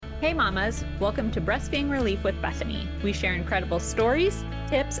Hey mamas, welcome to Breastfeeding Relief with Bethany. We share incredible stories,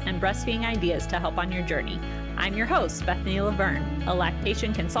 tips, and breastfeeding ideas to help on your journey. I'm your host, Bethany Laverne, a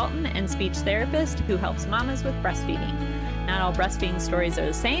lactation consultant and speech therapist who helps mamas with breastfeeding. Not all breastfeeding stories are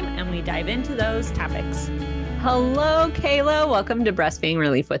the same, and we dive into those topics. Hello, Cayla. Welcome to Breastfeeding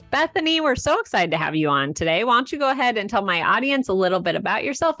Relief with Bethany. We're so excited to have you on today. Why don't you go ahead and tell my audience a little bit about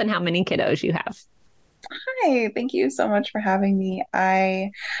yourself and how many kiddos you have? Hi, thank you so much for having me. I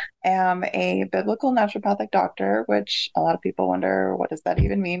am a biblical naturopathic doctor, which a lot of people wonder, what does that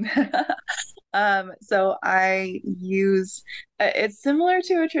even mean? So I use, it's similar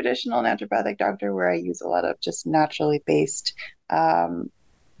to a traditional naturopathic doctor where I use a lot of just naturally based um,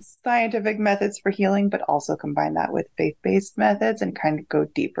 scientific methods for healing, but also combine that with faith-based methods and kind of go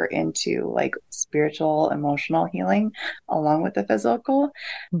deeper into like spiritual, emotional healing along with the physical.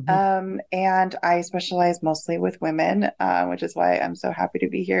 Mhm. And I specialize mostly with women, which is why I'm so happy to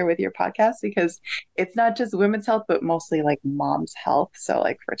be here with your podcast because it's not just women's health, but mostly like mom's health. So,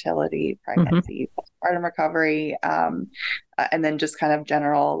 like fertility, Mhm. pregnancy, postpartum recovery, and then just kind of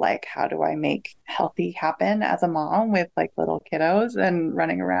general, like, how do I make healthy happen as a mom with like little kiddos and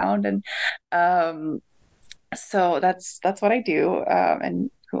running around? And um, so that's what I do,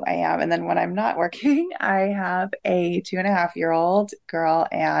 and who I am. And then when I'm not working, I have a 2.5-year-old girl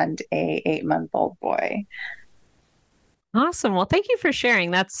and a 8-month-old boy. Awesome. Well, thank you for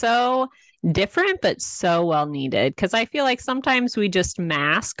sharing. That's so different, but so well needed. Because I feel like sometimes we just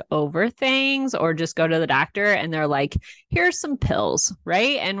mask over things or just go to the doctor and they're like, here's some pills,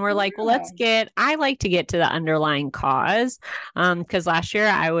 right? And we're like, well, Yeah. I like to get to the underlying cause. Because last year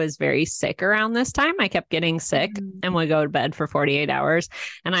I was very sick around this time. I kept getting sick Mhm. and would go to bed for 48 hours.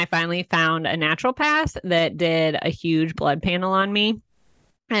 And I finally found a naturopath that did a huge blood panel on me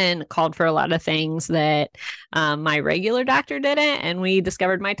and called for a lot of things that my regular doctor didn't. And we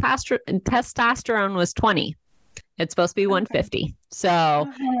discovered my testosterone was 20. It's supposed to be Okay. 150. So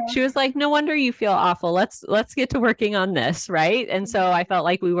Uh-huh. she was like, no wonder you feel awful. Let's get to working on this. Right. And so I felt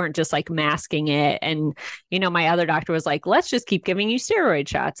like we weren't just like masking it. And, my other doctor was like, let's just keep giving you steroid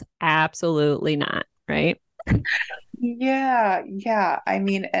shots. Absolutely not. Right. Yeah, yeah. I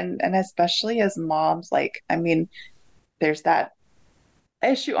mean, and especially as moms, like, I mean, there's that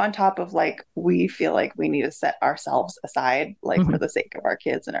issue on top of like we feel like we need to set ourselves aside like for Mm-hmm. the sake of our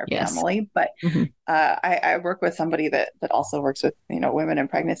kids and our Yes. family. But Mm-hmm. I work with somebody that also works with women in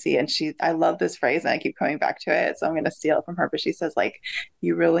pregnancy, and I love this phrase and I keep coming back to it, so I'm going to steal it from her. But she says like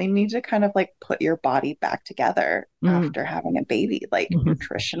you really need to kind of like put your body back together after having a baby, like Mm-hmm.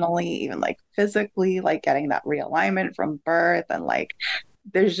 nutritionally, even like physically, like getting that realignment from birth, and like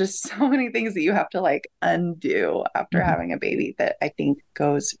there's just so many things that you have to like undo after Mm-hmm. having a baby that I think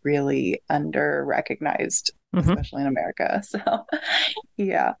goes really under recognized, Mm-hmm. especially in America. So,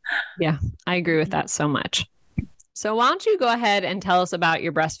 yeah. Yeah, I agree with that so much. So, why don't you go ahead and tell us about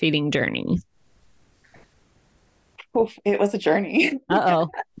your breastfeeding journey? Oof, it was a journey. Uh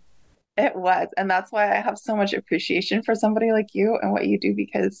It was. And that's why I have so much appreciation for somebody like you and what you do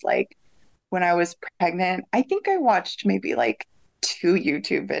because, like, when I was pregnant, I think I watched maybe like 2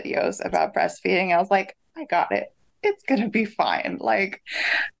 YouTube videos about breastfeeding. I was like, I got it. It's going to be fine. Like,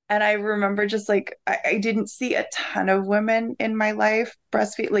 and I remember just like, I didn't see a ton of women in my life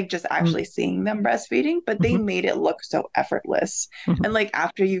breastfeed, like just oh. actually seeing them breastfeeding, but they Mm-hmm. made it look so effortless. And Mm-hmm. like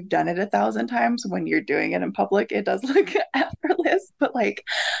after you've done it 1,000 times, when you're doing it in public, it does look effortless. But like,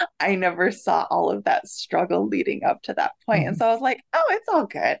 I never saw all of that struggle leading up to that point. And Mm-hmm. so I was like, oh, it's all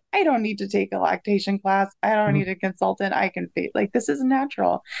good. I don't need to take a lactation class. I don't need a consultant. I can feed. Like, this is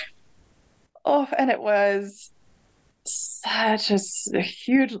natural. Oh, and it was such a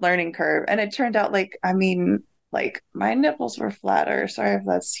huge learning curve. And it turned out like, I mean, like my nipples were flatter. Sorry if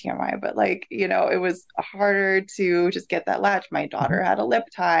that's TMI, but like, it was harder to just get that latch. My daughter had a lip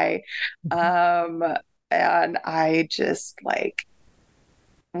tie. Um, and I just like,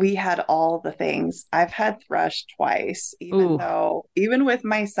 we had all the things. I've had thrush twice, Ooh. even with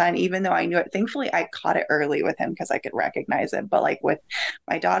my son, even though I knew it, thankfully I caught it early with him because I could recognize it. But like with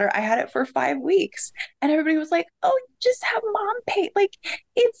my daughter, I had it for 5 weeks and everybody was like, oh, you just have mom pain. Like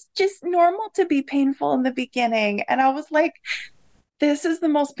it's just normal to be painful in the beginning. And I was like, this is the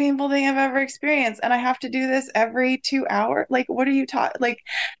most painful thing I've ever experienced. And I have to do this every 2 hours. Like, what are you taught? Like,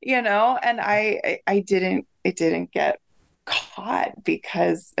 and it didn't get caught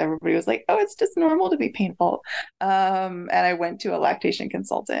because everybody was like, oh, it's just normal to be painful. And I went to a lactation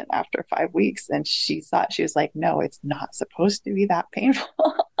consultant after 5 weeks and she was like, no, it's not supposed to be that painful.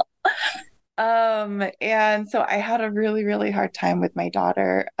 And so I had a really, really hard time with my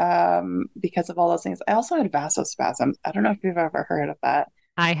daughter because of all those things. I also had vasospasm. I don't know if you've ever heard of that.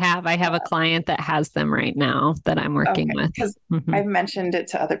 I have a client that has them right now that I'm working Okay, with. because Hmm. I've mentioned it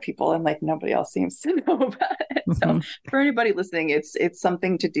to other people and like nobody else seems to know about it. So Hmm. for anybody listening, it's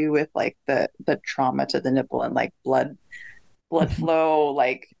something to do with like the trauma to the nipple and like blood Hmm. flow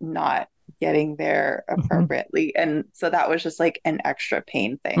like not getting there Hmm. appropriately. And so that was just like an extra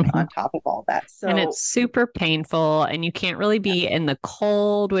pain thing Hmm. on top of all that. And it's So super painful, and you can't really be in the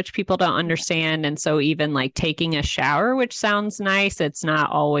cold, which people don't understand. And so, even like taking a shower, which sounds nice, it's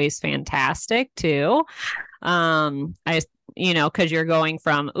not always fantastic, too. I, because you're going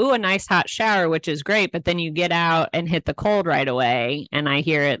from, ooh, a nice hot shower, which is great, but then you get out and hit the cold right away. And I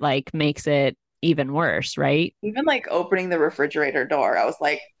hear it like makes it even worse, right? even like opening the refrigerator door, I was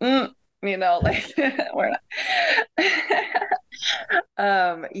like, like we're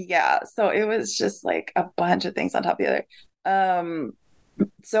not. Yeah, so it was just like a bunch of things on top of the other. Um,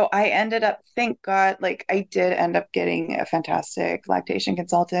 so I ended up, thank God, like I did end up getting a fantastic lactation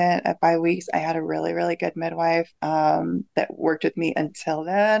consultant at 5 weeks. I had a really, really good midwife that worked with me until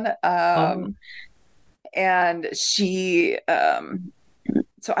then. Oh. And she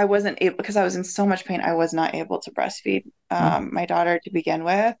so I wasn't able because I was in so much pain, I was not able to breastfeed my daughter to begin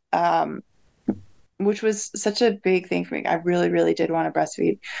with. Which was such a big thing for me. I really, really did want to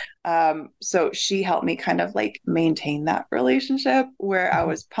breastfeed. So she helped me kind of like maintain that relationship where I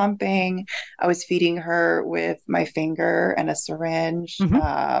was pumping, I was feeding her with my finger and a syringe.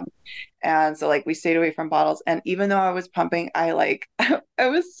 Mm-hmm. And so like we stayed away from bottles. And even though I was pumping, I like,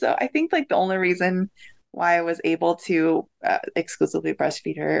 I think like the only reason why I was able to exclusively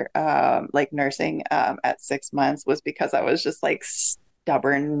breastfeed her, like nursing at 6 months was because I was just like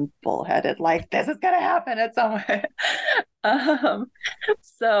stubborn, bullheaded, like this is gonna happen at some point. um,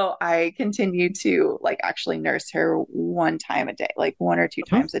 so I continued to like actually nurse her one time a day, like one or two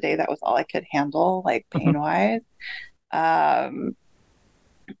Mm-hmm. times a day. That was all I could handle, like Mm-hmm. pain wise. Um,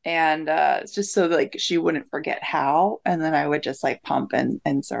 and it's just so like she wouldn't forget how, and then I would just like pump and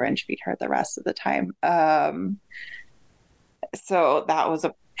syringe feed her the rest of the time. So that was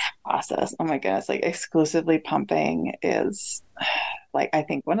a process. Oh my goodness, like exclusively pumping is like I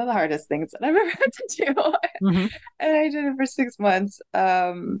think one of the hardest things that I've ever had to do. Mm-hmm. And I did it for 6 months.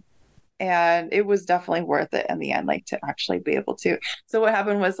 And it was definitely worth it in the end, like to actually be able to. So what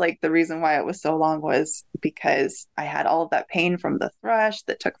happened was like the reason why it was so long was because I had all of that pain from the thrush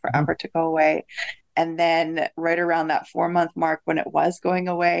that took forever to go away. And then right around that 4 month mark when it was going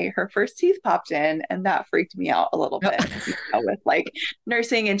away, her first teeth popped in, and that freaked me out a little bit, with like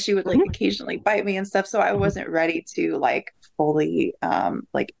nursing, and she would like occasionally bite me and stuff. So I wasn't ready to like fully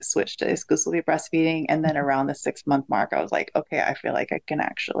like switch to exclusively breastfeeding. And then around the 6 month mark, I was like, okay, I feel like I can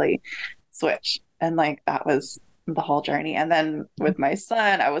actually switch. And like that was the whole journey. And then with my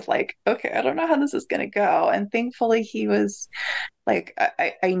son, I was like, okay, I don't know how this is going to go. And thankfully, he was like,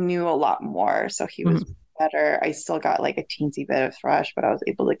 I knew a lot more. So he was Mm-hmm. better. I still got like a teensy bit of thrush, but I was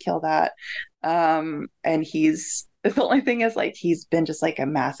able to kill that. And the only thing is like, he's been just like a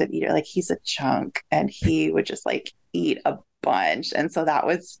massive eater. Like he's a chunk and he would just like eat a bunch. And so that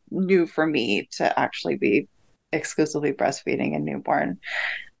was new for me to actually be exclusively breastfeeding a newborn.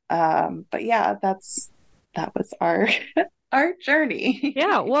 But yeah, that was our our journey.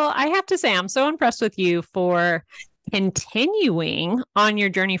 Yeah. Well, I have to say, I'm so impressed with you for continuing on your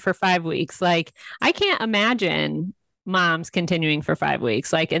journey for 5 weeks. Like, I can't imagine moms continuing for 5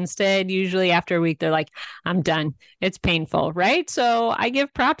 weeks. Like, instead, usually after a week, they're like, I'm done. It's painful. Right. So I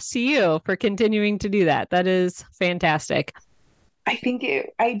give props to you for continuing to do that. That is fantastic. I think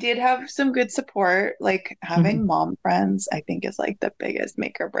I did have some good support. Like Mm-hmm. having mom friends, I think is like the biggest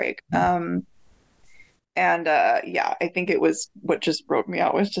make or break. And yeah, I think it was what just broke me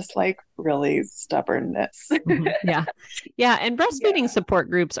out was just like really stubbornness. Mm-hmm. Yeah. Yeah. And breastfeeding Yeah. support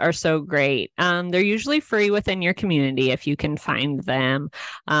groups are so great. They're usually free within your community if you can find them.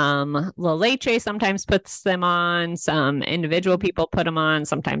 La Leche sometimes puts them on, some individual people put them on,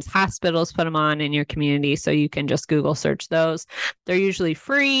 sometimes hospitals put them on in your community. So you can just Google search those. They're usually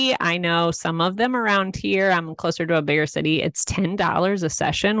free. I know some of them around here. I'm closer to a bigger city. It's $10 a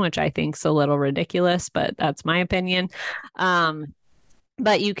session, which I think is a little ridiculous, but that's my opinion.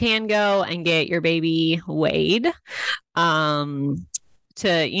 But you can go and get your baby weighed um,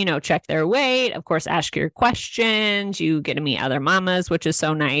 to, check their weight. Of course, ask your questions. You get to meet other mamas, which is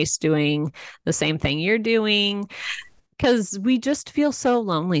so nice doing the same thing you're doing because we just feel so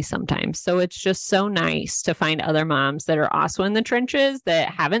lonely sometimes. So it's just so nice to find other moms that are also in the trenches that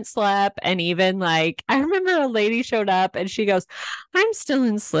haven't slept. And even like, I remember a lady showed up and she goes, I'm still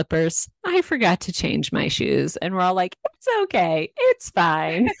in slippers. I forgot to change my shoes. And we're all like, it's okay. It's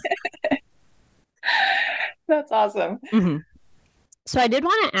fine. That's awesome. Mm-hmm. So I did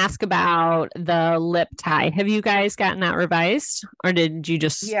want to ask about the lip tie. Have you guys gotten that revised, or did you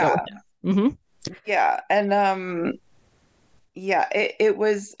just go with Yeah. it? Mm-hmm. Yeah. And yeah, it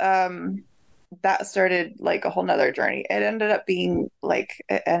was that started like a whole nother journey. It ended up being like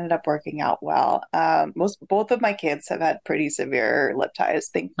it ended up working out well. Both of my kids have had pretty severe lip ties.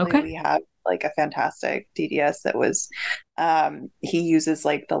 Thankfully, Okay. we have like a fantastic DDS that was he uses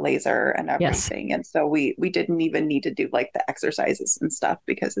like the laser and Yes. everything. And so we didn't even need to do like the exercises and stuff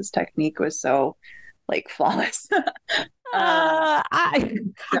because his technique was so like flawless. um I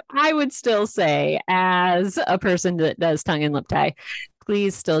I would still say, as a person that does tongue and lip tie,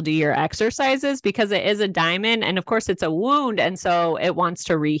 please still do your exercises because it is a diamond, and of course it's a wound, and so it wants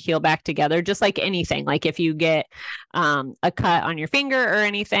to re-heal back together, just like anything. Like if you get a cut on your finger or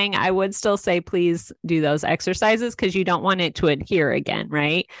anything, I would still say please do those exercises because you don't want it to adhere again,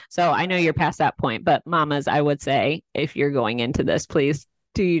 right? So I know you're past that point, but mamas, I would say if you're going into this, please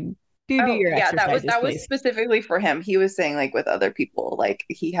do Oh your yeah, exercises, that was please. specifically for him. He was saying like with other people, like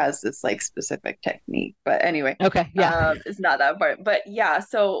he has this like specific technique. But anyway, Okay, yeah. it's not that important. But yeah,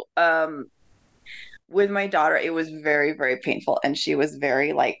 so with my daughter, it was very, very painful and she was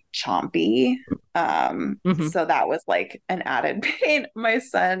very like chompy. Mm-hmm. So that was like an added pain. My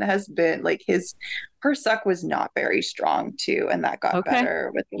son has been like her suck was not very strong too, and that got Okay.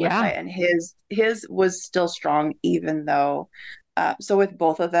 better with the lip Yeah. tie, and his was still strong even though so with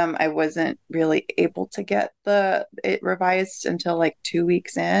both of them, I wasn't really able to get it revised until like 2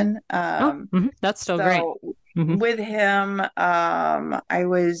 weeks in. Oh, that's still great. So Hmm. with him,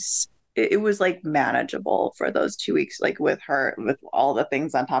 it was like manageable for those 2 weeks, like with her, with all the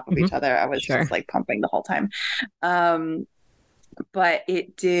things on top of Hmm. each other. I was just Sure. like pumping the whole time. Um, but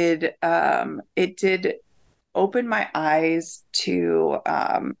it did opened my eyes to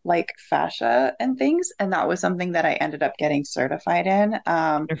like fascia and things. And that was something that I ended up getting certified in.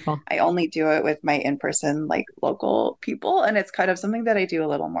 Wonderful. I only do it with my in person, like local people. And it's kind of something that I do a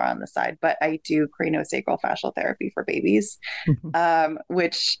little more on the side, but I do craniosacral fascial therapy for babies, Hmm.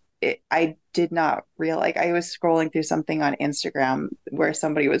 which I did not realize. Like I was scrolling through something on Instagram where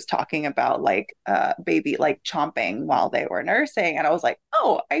somebody was talking about like baby like chomping while they were nursing, and I was like,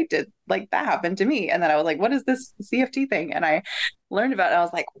 oh, I did like that happened to me. And then I was like, what is this CFT thing? And I learned about it. I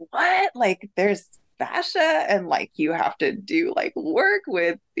was like, what? Like there's fascia and like you have to do like work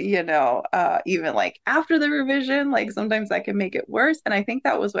with even like after the revision, like sometimes that can make it worse. And I think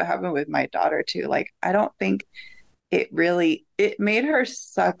that was what happened with my daughter too. Like I don't think it made her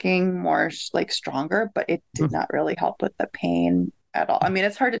sucking more like stronger, but it did not really help with the pain at all. I mean,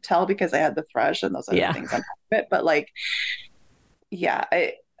 it's hard to tell because I had the thrush and those other Yeah. things on top of it, but like, yeah,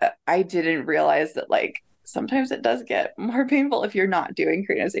 I didn't realize that like sometimes it does get more painful if you're not doing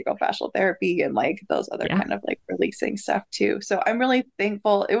craniosacral fascial therapy and like those other Yeah. kind of like releasing stuff too. So I'm really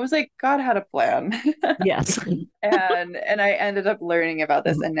thankful. It was like God had a plan. Yes. And I ended up learning about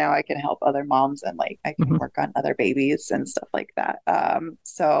this, and now I can help other moms and like I can Mhm. work on other babies and stuff like that.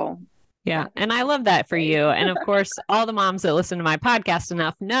 So Yeah. yeah, And I love that for great. you. And of course, all the moms that listen to my podcast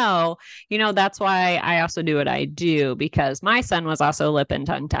enough know, that's why I also do what I do because my son was also lip and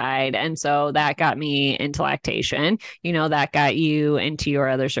tongue tied. And so that got me into lactation, that got you into your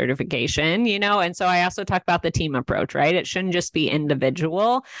other certification, and so I also talk about the team approach, right? It shouldn't just be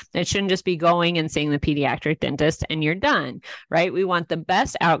individual. It shouldn't just be going and seeing the pediatric dentist and you're done, right? We want the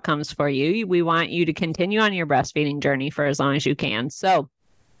best outcomes for you. We want you to continue on your breastfeeding journey for as long as you can. So,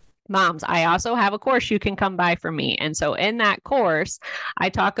 moms, I also have a course you can come by for me. And so in that course, I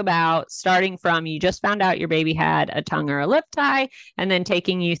talk about starting from you just found out your baby had a tongue or a lip tie, and then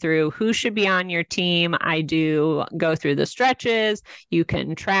taking you through who should be on your team. I do go through the stretches. You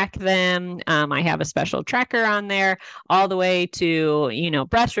can track them. I have a special tracker on there, all the way to,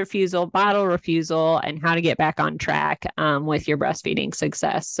 breast refusal, bottle refusal, and how to get back on track with your breastfeeding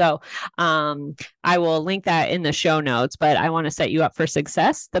success. So I will link that in the show notes, but I want to set you up for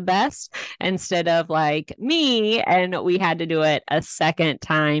success the best instead of like me. And we had to do it a second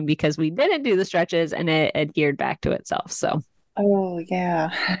time because we didn't do the stretches and it adhered back to itself. So, Oh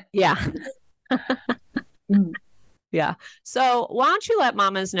yeah. yeah. Mm. Yeah. So, why don't you let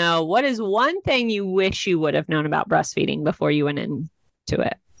mamas know what is one thing you wish you would have known about breastfeeding before you went into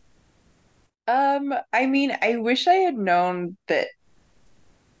it? I mean, I wish I had known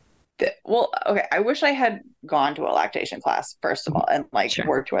well, okay, I wish I had gone to a lactation class first of all and like Sure.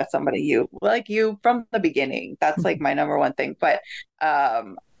 worked with somebody you from the beginning. That's like my number one thing. But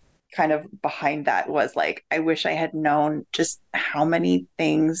kind of behind that was like I wish I had known just how many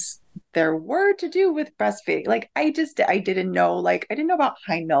things there were to do with breastfeeding. Like I didn't know, like I didn't know about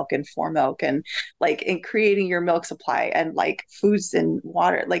high milk and fore milk and like in creating your milk supply and like foods and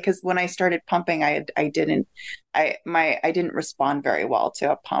water. Like because when I started pumping, I didn't respond very well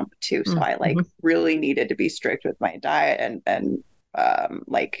to a pump too. So I like Mm-hmm. really needed to be strict with my diet and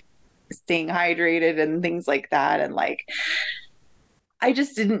like staying hydrated and things like that. And like I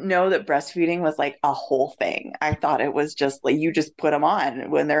just didn't know that breastfeeding was like a whole thing. I thought it was just like you just put them on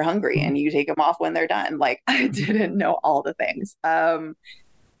when they're hungry and you take them off when they're done. Like I didn't know all the things.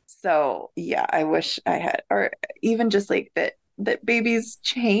 So yeah, I wish I had, or even just like that babies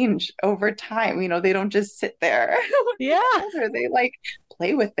change over time. You know, they don't just sit there when they Yeah. get older. They like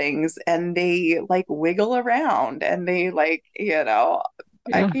play with things and they like wiggle around and they like, you know,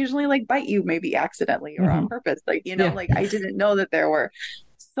 Yeah. occasionally like bite you maybe accidentally or on Mm-hmm. purpose. Like, you know, Yeah. like I didn't know that there were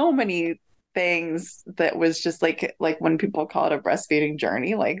so many things that was just like when people call it a breastfeeding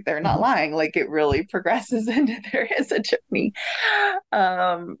journey, like they're not Mm-hmm. lying. Like it really progresses into there is a journey.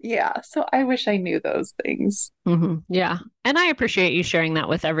 Yeah. So I wish I knew those things. Mm-hmm. Yeah. And I appreciate you sharing that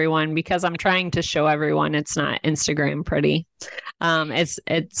with everyone because I'm trying to show everyone it's not Instagram pretty.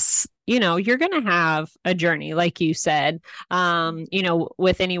 It's you're going to have a journey, like you said,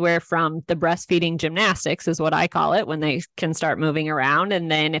 with anywhere from the breastfeeding gymnastics is what I call it when they can start moving around.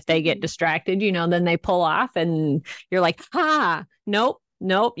 And then if they get distracted, then they pull off and you're like,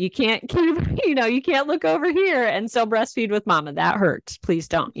 nope, you can't keep, you can't look over here and still breastfeed with mama. That hurts. Please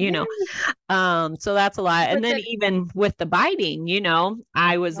don't, Yeah. So that's a lot. And But then then, even with the biting,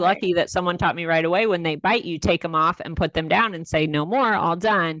 I was right. lucky that someone taught me right away when they bite you, take them off and put them down and say, no more, all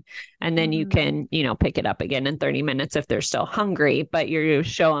done. And then you Mhm. can, pick it up again in 30 minutes if they're still hungry, but you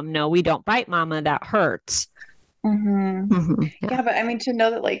show them, no, we don't bite mama. That hurts. Mhm. Mm-hmm. Yeah. Yeah, but I mean to know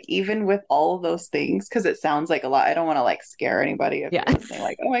that like even with all of those things, because it sounds like a lot. I don't want to like scare anybody if Yeah. you're listening,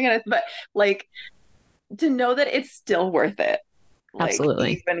 like, oh my goodness, but like to know that it's still worth it. Like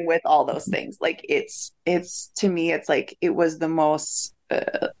Absolutely. even with all those things, like it's to me, it's like it was the most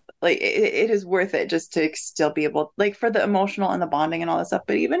like it is worth it just to still be able like for the emotional and the bonding and all this stuff,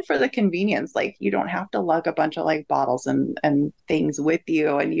 but even for the convenience, like you don't have to lug a bunch of like bottles and things with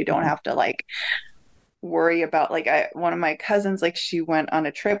you, and you don't Mm-hmm. have to like worry about like one of my cousins, like she went on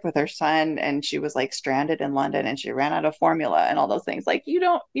a trip with her son and she was like stranded in London and she ran out of formula and all those things. Like you're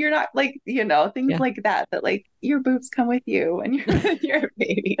not like, things Yeah. like that like your boobs come with you and you're a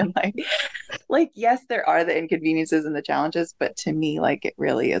baby. And like yes, there are the inconveniences and the challenges, but to me, like it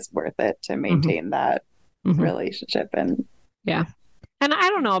really is worth it to Mm-hmm. maintain that Mm-hmm. relationship. And Yeah. And I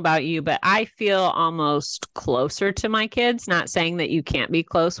don't know about you, but I feel almost closer to my kids. Not saying that you can't be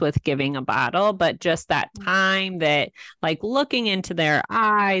close with giving a bottle, but just that time that like looking into their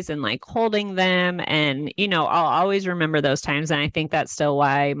eyes and like holding them. And, I'll always remember those times. And I think that's still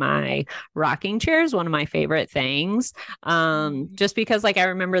why my rocking chair is one of my favorite things. Just because like I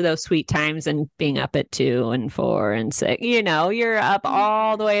remember those sweet times and being up at 2 and 4 and 6, you're up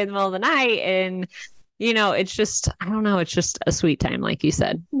all the way in the middle of the night and it's just, I don't know, it's just a sweet time, like you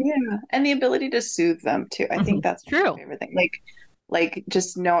said. yeah, and the ability to soothe them too. I Mm-hmm. think that's one of my True. favorite things. Like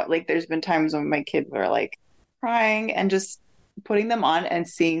just know, like there's been times when my kids are like crying and just putting them on and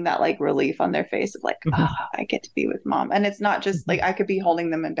seeing that like relief on their face of like, Mm-hmm. oh, I get to be with mom. And it's not just Mm-hmm. like I could be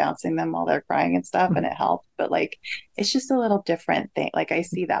holding them and bouncing them while they're crying and stuff, and it helps. But like it's just a little different thing. Like I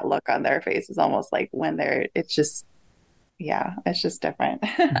see that look on their faces almost like when it's just, yeah, it's just different.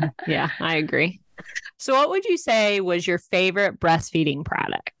 Mm-hmm. Yeah, I agree. So, what would you say was your favorite breastfeeding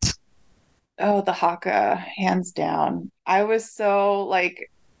product? Oh, the Haka, hands down. I was so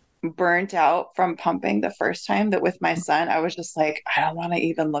like burnt out from pumping the first time that with my son, I was just like, I don't want to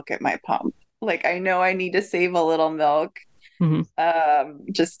even look at my pump. Like I know I need to save a little milk,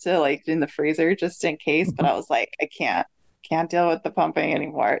 Mm-hmm. just to like in the freezer just in case, but Mm-hmm. I was like, I can't deal with the pumping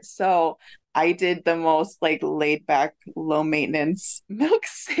anymore. So I did the most like laid back, low maintenance milk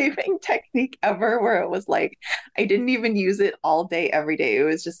saving technique ever, where it was like I didn't even use it all day, every day. It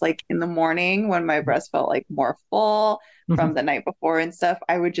was just like in the morning when my breast felt like more full Mm-hmm. from the night before and stuff,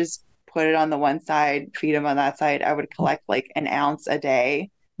 I would just put it on the one side, feed him on that side. I would collect like an ounce a day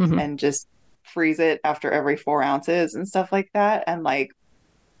Mm-hmm. and just freeze it after every 4 ounces and stuff like that.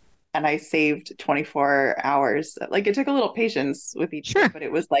 And I saved 24 hours. Like it took a little patience with each day, Sure. but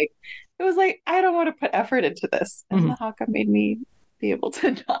it was like, I don't want to put effort into this. And Mm-hmm. the Haka made me be able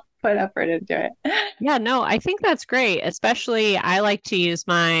to not put effort into it. Yeah, no, I think that's great. Especially, I like to use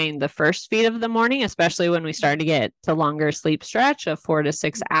mine the first feed of the morning, especially when we start to get to longer sleep stretch of 4 to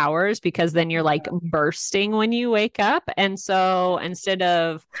 6 hours, because then you're like bursting when you wake up. And so instead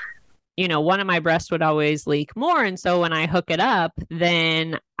of one of my breasts would always leak more. And so when I hook it up,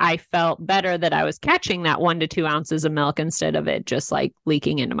 then I felt better that I was catching that 1 to 2 ounces of milk instead of it just like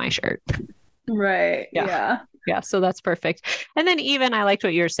leaking into my shirt. Right. Yeah. Yeah. So that's perfect. And then even I liked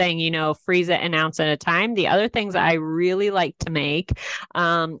what you were saying, freeze it an ounce at a time. The other things I really like to make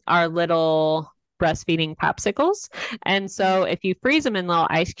are little breastfeeding popsicles. And so if you freeze them in little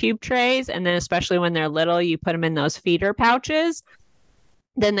ice cube trays, and then especially when they're little, you put them in those feeder pouches,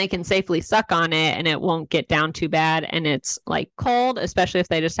 then they can safely suck on it and it won't get down too bad. And it's like cold, especially if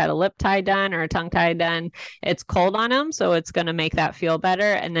they just had a lip tie done or a tongue tie done. It's cold on them. So it's going to make that feel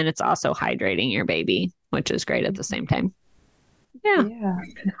better. And then it's also hydrating your baby, which is great at the same time. Yeah.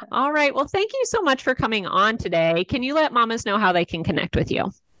 All right. Well, thank you so much for coming on today. Can you let mamas know how they can connect with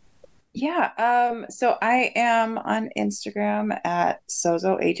you? Yeah. So I am on Instagram at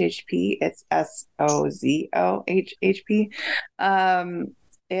SozoHHP. It's SOZOHHP.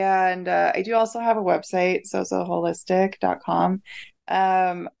 And I do also have a website, sozoholistic.com.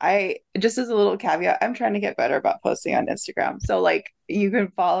 I just as a little caveat, I'm trying to get better about posting on Instagram. So like you can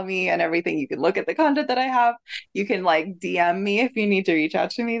follow me and everything. You can look at the content that I have. You can like DM me if you need to reach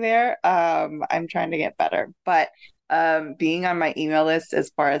out to me there. I'm trying to get better, but being on my email list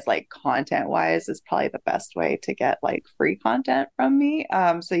as far as like content wise is probably the best way to get like free content from me.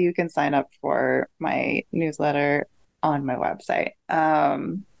 So you can sign up for my newsletter on my website.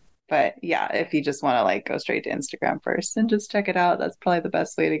 But yeah, if you just want to like go straight to Instagram first and just check it out, that's probably the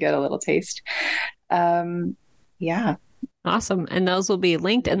best way to get a little taste. Yeah. Awesome. And those will be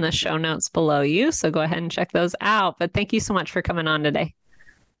linked in the show notes below you. So go ahead and check those out. But thank you so much for coming on today.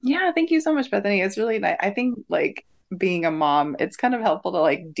 Yeah, thank you so much, Bethany. It's really nice. I think like being a mom, it's kind of helpful to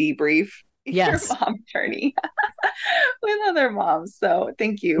like debrief your mom journey with other moms. So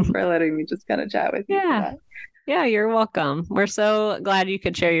thank you for letting me just kind of chat with you. Yeah. Yeah, you're welcome. We're so glad you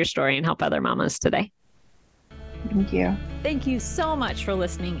could share your story and help other mamas today. Thank you. Thank you so much for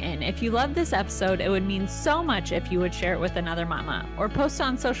listening in. If you loved this episode, it would mean so much if you would share it with another mama or post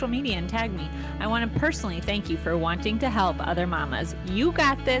on social media and tag me. I want to personally thank you for wanting to help other mamas. You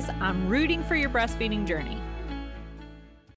got this. I'm rooting for your breastfeeding journey.